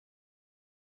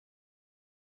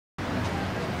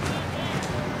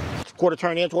quarter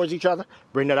turn in towards each other.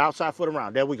 Bring that outside foot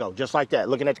around. There we go. Just like that.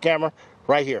 Looking at the camera.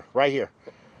 Right here. Right here.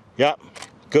 Yep.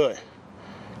 Good.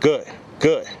 Good.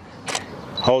 Good.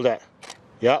 Hold that.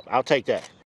 Yep. I'll take that.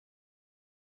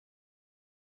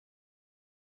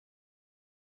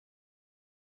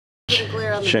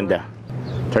 Chin down.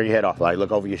 Turn your head off. Like,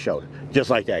 look over your shoulder.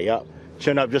 Just like that. Yep.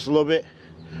 Chin up just a little bit.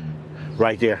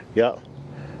 Right there. Yep.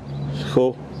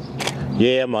 Cool.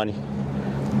 Yeah, money.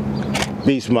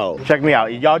 Beast mode. Check me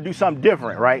out. Y'all do something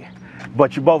different, right?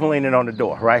 But you're both leaning on the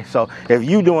door, right? So if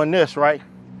you doing this, right?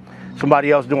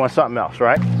 Somebody else doing something else,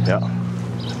 right? Yeah.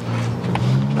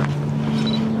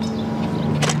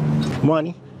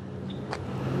 Money.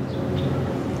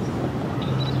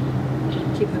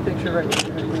 Keep the picture right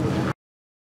there.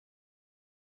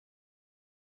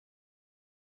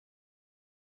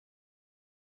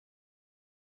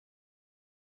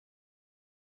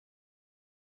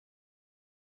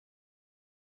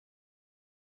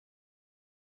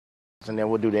 And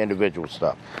then we'll do the individual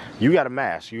stuff. You got a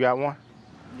mask. You got one?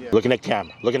 Yeah. Looking at the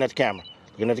camera. Looking at the camera.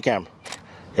 Looking at the camera.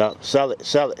 Yep. Sell it.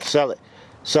 Sell it. Sell it.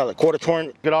 Sell it. Quarter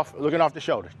turn. Get off. Looking off the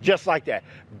shoulder. Just like that.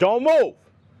 Don't move.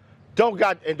 Don't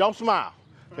smile.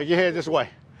 Take your head this way.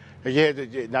 Take your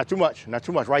head. Not too much. Not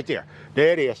too much. Right there.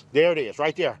 There it is. There it is.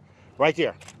 Right there. Right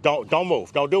there. Don't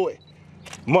move. Don't do it.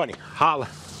 Money. Holla.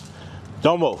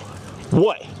 Don't move.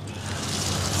 What?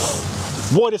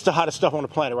 Boy, this is the hottest stuff on the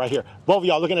planet right here. Both of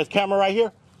y'all looking at the camera right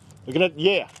here? Looking at,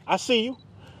 yeah, I see you.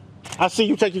 I see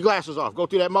you. Take your glasses off. Go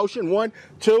through that motion. 1,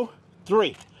 2,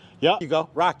 3. Yep. You go.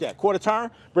 Rock that. Quarter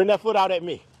turn. Bring that foot out at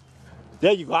me.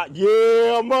 There you go.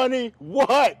 Yeah, money.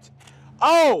 What?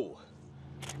 Oh.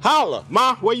 Holla.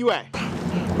 Ma, where you at?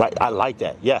 Right. I like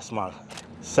that. Yes, mama.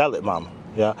 Sell it, mama.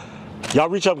 Yeah. Y'all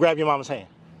reach up, grab your mama's hand.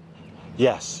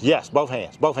 Yes. Yes. Both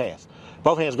hands. Both hands.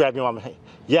 Both hands grab your mama's hand.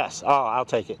 Yes. Oh, I'll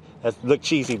take it. That look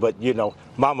cheesy, but you know,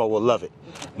 mama will love it.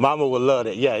 Mama will love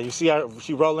it. Yeah, you see her,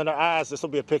 she rolling her eyes. This will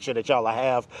be a picture that y'all will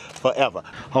have forever.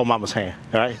 Hold mama's hand.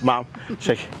 All right, mom,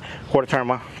 shake it. Quarter turn,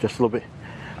 mom, just a little bit.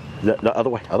 The other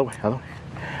way, other way, other way.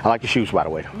 I like your shoes, by the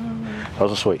way.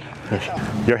 Those are sweet.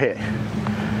 Your head.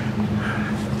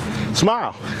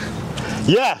 Smile.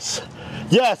 Yes.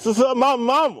 Yes, this is my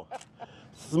mama.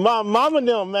 This is my mama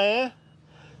now, man.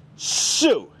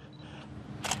 Shoot.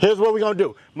 Here's what we're gonna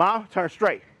do. Mom, turn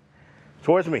straight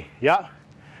towards me. Yup.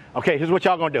 Okay, here's what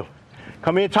y'all gonna do.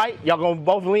 Come in tight. Y'all gonna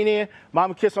both lean in.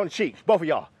 Mama kiss on the cheeks. Both of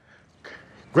y'all.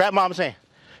 Grab mama's hand.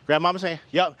 Grab mama's hand.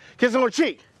 Yup. Kiss on the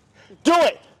cheek. Do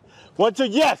it. 1, 2,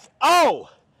 yes. Oh.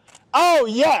 Oh,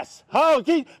 yes. Oh,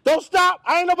 don't stop.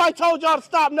 I ain't nobody told y'all to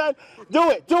stop nothing. Do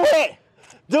it. Do it.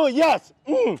 Do it. Yes.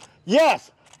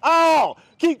 Yes. Oh.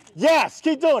 Yes,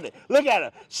 keep doing it. Look at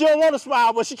her. She don't want to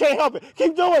smile, but she can't help it.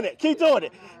 Keep doing it. Keep doing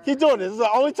it. Keep doing it. This is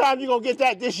the only time you're going to get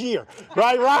that this year.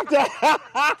 Right? Rock that.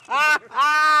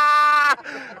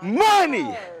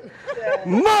 Money.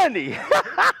 Money.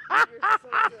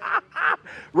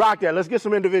 Rock that. Let's get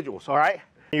some individuals, all right?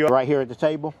 You're right here at the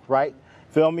table, right?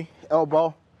 Feel me?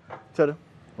 Elbow to the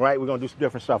right. We're going to do some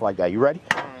different stuff like that. You ready?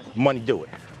 Money, do it.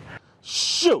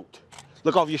 Shoot.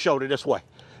 Look over your shoulder this way.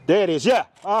 There it is. Yeah.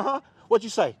 Uh-huh. What you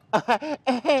say?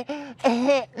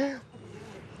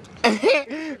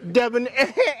 Devin.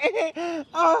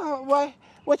 Oh,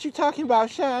 what you talking about,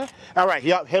 Shawn? All right,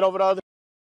 yep, head over to the other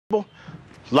table.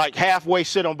 Like halfway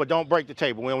sit on, but don't break the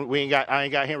table. I ain't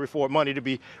got Henry Ford money to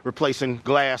be replacing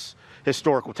glass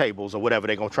historical tables or whatever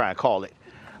they're gonna try and call it.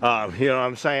 You know what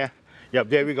I'm saying? Yep,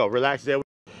 there we go. Relax there.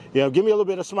 You know, give me a little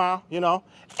bit of smile, you know.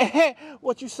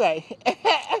 What you say?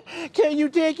 Can you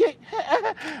dig it?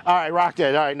 All right, rock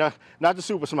that. All right, no, not the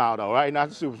super smile though, right? Not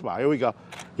the super smile. Here we go.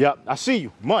 Yep, I see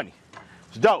you. Money.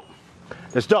 It's dope.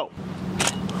 It's dope.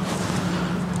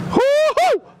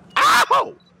 Woo-hoo!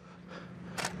 Ow!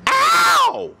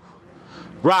 Ow!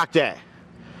 Rock that.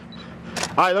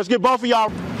 All right, let's get both of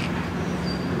y'all.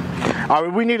 All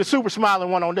right, we need a super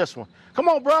smiling one on this one. Come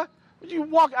on, bruh. You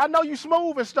walk. I know you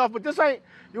smooth and stuff, but this ain't.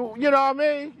 You know what I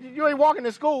mean? You ain't walking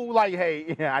to school like,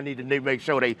 hey, I need to make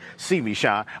sure they see me,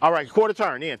 Shawn. All right, quarter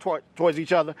turn in towards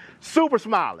each other. Super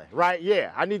smiling, right?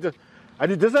 Yeah, I need this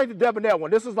ain't the debonair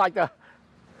one. This is like the,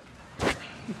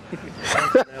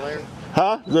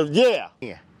 huh? Yeah.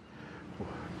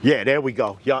 Yeah, there we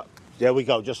go. Yup, there we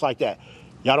go, just like that.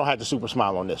 Y'all don't have the super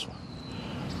smile on this one.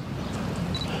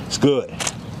 It's good.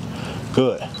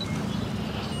 Good.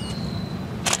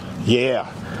 Yeah.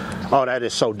 Oh, that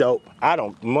is so dope. I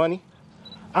don't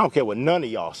care what none of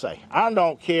y'all say. I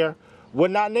don't care what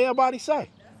not everybody say.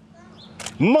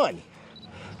 Money.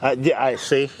 I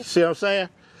see what I'm saying?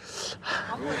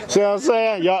 See what I'm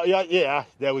saying? Y'all, yeah,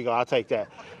 there we go. I'll take that.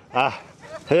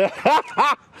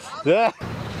 Yeah.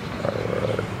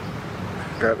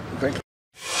 Got it. Thank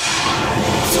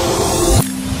you.